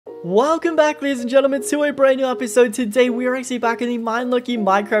Welcome back, ladies and gentlemen, to a brand new episode. Today we are actually back in the MineLucky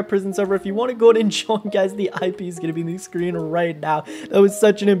Minecraft prison server. If you want to go ahead and join, guys, the IP is going to be on the screen right now. That was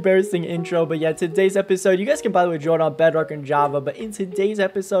such an embarrassing intro, but yeah, today's episode, you guys can, by the way, join on Bedrock and Java, but in today's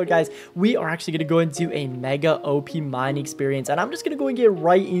episode, guys, we are actually going to go into a mega OP mine experience, and I'm just going to go and get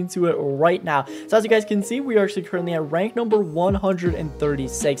right into it right now. So as you guys can see, we are actually currently at rank number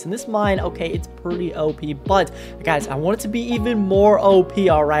 136, and this mine, okay, it's pretty OP, but guys, I want it to be even more OP,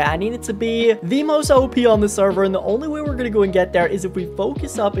 all right? I need it to be the most OP on the server, and the only way we're gonna go and get there is if we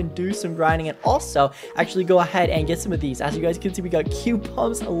focus up and do some grinding, and also actually go ahead and get some of these. As you guys can see, we got Q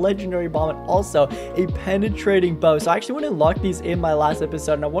pumps, a legendary bomb, and also a penetrating bow. So I actually went and locked these in my last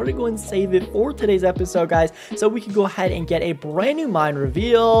episode, and I wanted to go and save it for today's episode, guys, so we can go ahead and get a brand new mine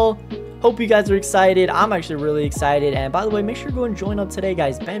reveal. Hope you guys are excited. I'm actually really excited. And by the way, make sure to go and join up today,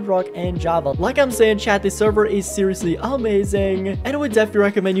 guys. Bedrock and Java. Like I'm saying, chat, this server is seriously amazing. And I would definitely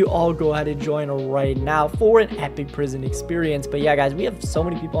recommend you all go ahead and join right now for an epic prison experience. But yeah, guys, we have so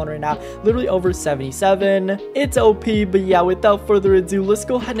many people on right now. Literally over 77. It's OP. But yeah, without further ado, let's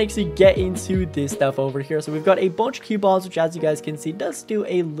go ahead and actually get into this stuff over here. So we've got a bunch of Q bombs, which as you guys can see, does do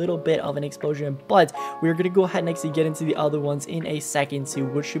a little bit of an explosion. But we're going to go ahead and actually get into the other ones in a second too,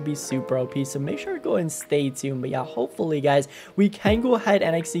 which should be super OP, so make sure to go and stay tuned. But yeah, hopefully, guys, we can go ahead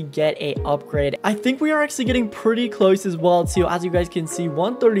and actually get a upgrade. I think we are actually getting pretty close as well too. As you guys can see,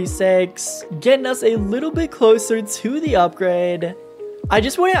 136, getting us a little bit closer to the upgrade. I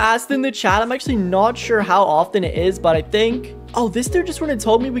just want to ask in the chat, I'm actually not sure how often it is, but I think... Oh, this dude just went and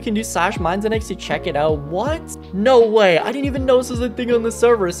told me we can do slash mines and actually check it out. What? No way. I didn't even know this was a thing on the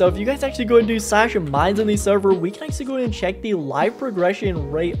server. So if you guys actually go and do slash mines on the server, we can actually go and check the live progression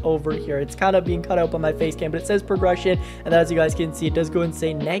right over here. It's kind of being cut out by my face cam, but it says progression. And as you guys can see, it does go and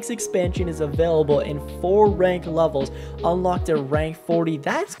say next expansion is available in 4 rank levels, unlocked at rank 40.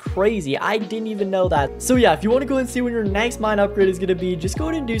 That's crazy. I didn't even know that. So yeah, if you want to go and see when your next mine upgrade is going to be, just go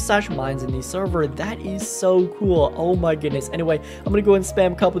ahead and do slash mines in the server. That is so cool. Oh my goodness. Anyway, I'm gonna go and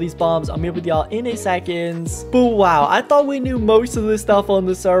spam a couple of these bombs. I'll meet up with y'all in a second. But wow, I thought we knew most of this stuff on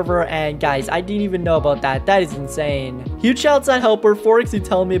the server, and guys, I didn't even know about that. That is insane. Huge shouts out Helper for actually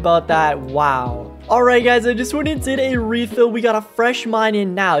telling me about that. Wow. Alright, guys, I just went and did a refill. We got a fresh mine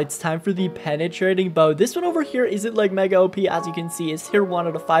in now. It's time for the penetrating bow. This one over here isn't like mega OP, as you can see. It's tier 1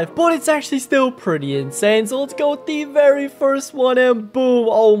 out of 5, but it's actually still pretty insane. So let's go with the very first one, and boom.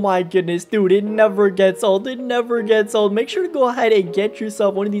 Oh my goodness, dude, it never gets old. It never gets old. Make sure to go ahead and get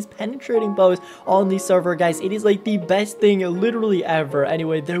yourself one of these penetrating bows on the server, guys. It is like the best thing literally ever.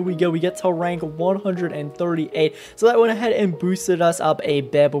 Anyway, there we go. We get to rank 138. So that went ahead and boosted us up a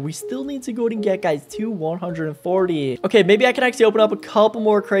bit, but we still need to go ahead and get, guys, to 140. Okay, maybe I can actually open up a couple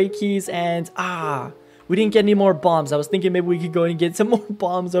more crate keys, and we didn't get any more bombs. I was thinking maybe we could go and get some more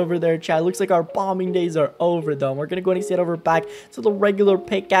bombs over there, chat. Looks like our bombing days are over, though. We're gonna go and set over back to the regular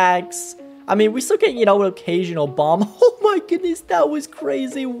pickaxe. I mean, we still get, you know, an occasional bomb. Oh my goodness, that was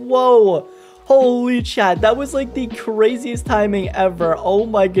crazy. Whoa. Holy chat, that was like the craziest timing ever. Oh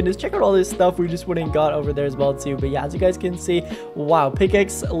my goodness, check out all this stuff we just went and got over there as well too. But yeah, as you guys can see, wow,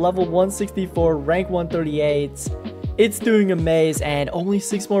 pickaxe level 164, rank 138. It's doing amazing, and only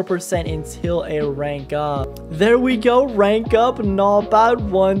 6% more until a rank up. There we go, rank up, not bad,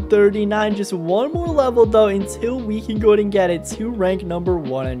 139. Just one more level though until we can go ahead and get it to rank number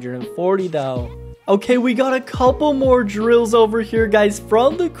 140 though. Okay, we got a couple more drills over here, guys,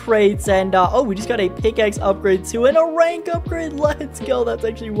 from the crates, and oh, we just got a pickaxe upgrade too, and a rank upgrade. Let's go. That's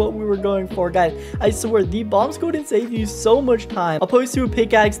actually what we were going for, guys. I swear, the bombs go and save you so much time. Opposed to a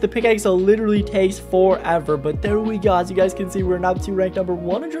pickaxe, the pickaxe literally takes forever, but there we go. As you guys can see, we're now to rank number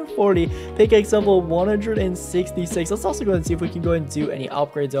 140, pickaxe level 166. Let's also go and see if we can go and do any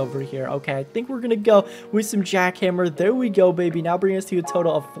upgrades over here. Okay, I think we're gonna go with some jackhammer. There we go, baby. Now bring us to a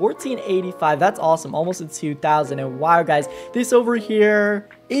total of 1485. That's awesome. Almost at 2,000. And wow, guys, this over here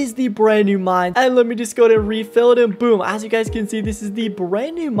is the brand new mine, and let me just go ahead and refill it, and boom, as you guys can see, this is the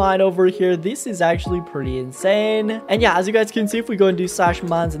brand new mine over here. This is actually pretty insane. And yeah, as you guys can see, if we go and do slash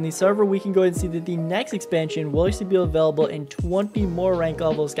mines in the server, we can go and see that the next expansion will actually be available in 20 more rank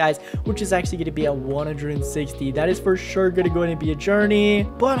levels, guys, which is actually going to be at 160. That is for sure going to go and be a journey,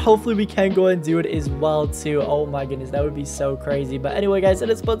 but hopefully we can go and do it as well too. Oh my goodness, that would be so crazy. But anyway, guys, that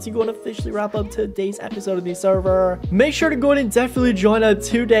is about to go and officially wrap up today's episode of the server. Make sure to go ahead and definitely join up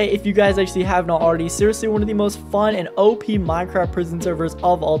too today if you guys actually have not already. Seriously, one of the most fun and OP Minecraft prison servers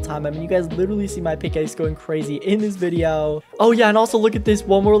of all time. I mean, you guys literally see my pickaxe going crazy in this video. Oh yeah, and also look at this,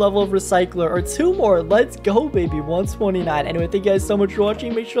 one more level of recycler, or 2 more. Let's go, baby. 129. Anyway, thank you guys so much for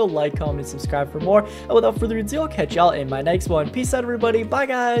watching. Make sure to like, comment, and subscribe for more. And without further ado, I'll catch y'all in my next one. Peace out, everybody. Bye,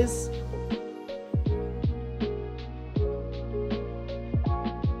 guys.